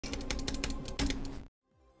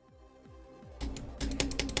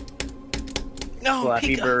No,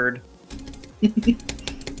 Flappy Pika. Bird.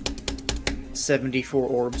 74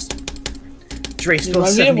 orbs. Dre spelled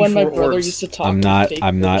Remind me of when 74 my brother orbs. used to talk. I'm with not fake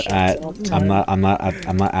at shots all the I'm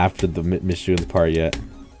time. not after the Michigan part yet.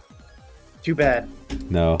 Too bad.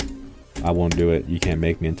 No. I won't do it. You can't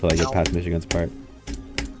make me until I get No. past Michigan's part.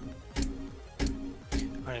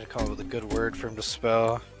 I need to come up with a good word for him to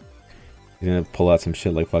spell. He's gonna pull out some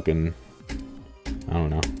shit like fucking, I don't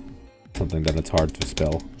know, something that it's hard to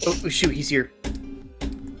spell. Oh, shoot, he's here.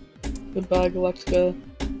 Goodbye, Galactica.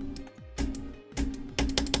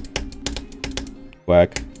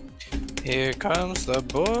 Whack. Here comes the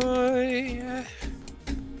boy.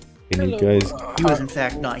 Can you Hello. guys? He was in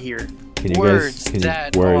fact not here. Can you Words guys? Can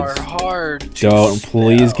that you, words. are hard to Don't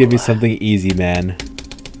please spell. give me something easy, man.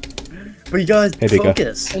 But you gotta Hey, Pika.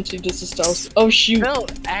 focus. And she just established. Oh shoot! No,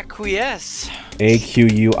 acquiesce.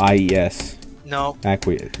 AQUIES. No,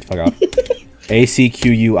 Acquiesce. Fuck off.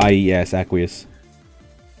 ACQUIES. Acquiesce.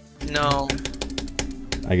 no.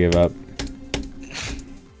 I give up.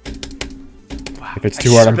 Wow. If it's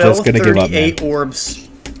too hard, I'm just gonna give up, man. 38 orbs.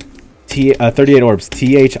 38 orbs.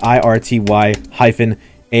 THIRTY hyphen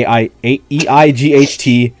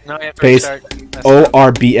EIGHT No, you have to space restart. That's not-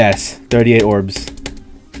 ORBS. 38 orbs.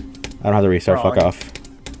 I don't have to restart. Wrong. Fuck off.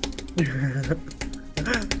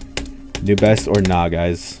 New best or nah,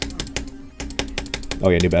 guys? Oh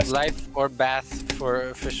yeah, new best. Life or bath for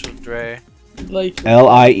official Dre. Like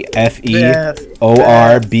LIFEORBATH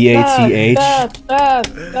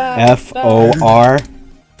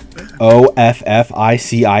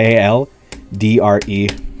FOROFFICIALDRE.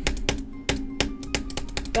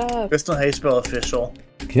 That's not how you spell official.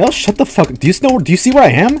 Can y'all shut the fuck? Do you know? Do you see where I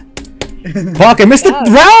am? Fuck! I missed the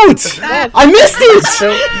route. I missed it.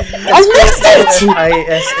 So I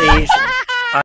missed it.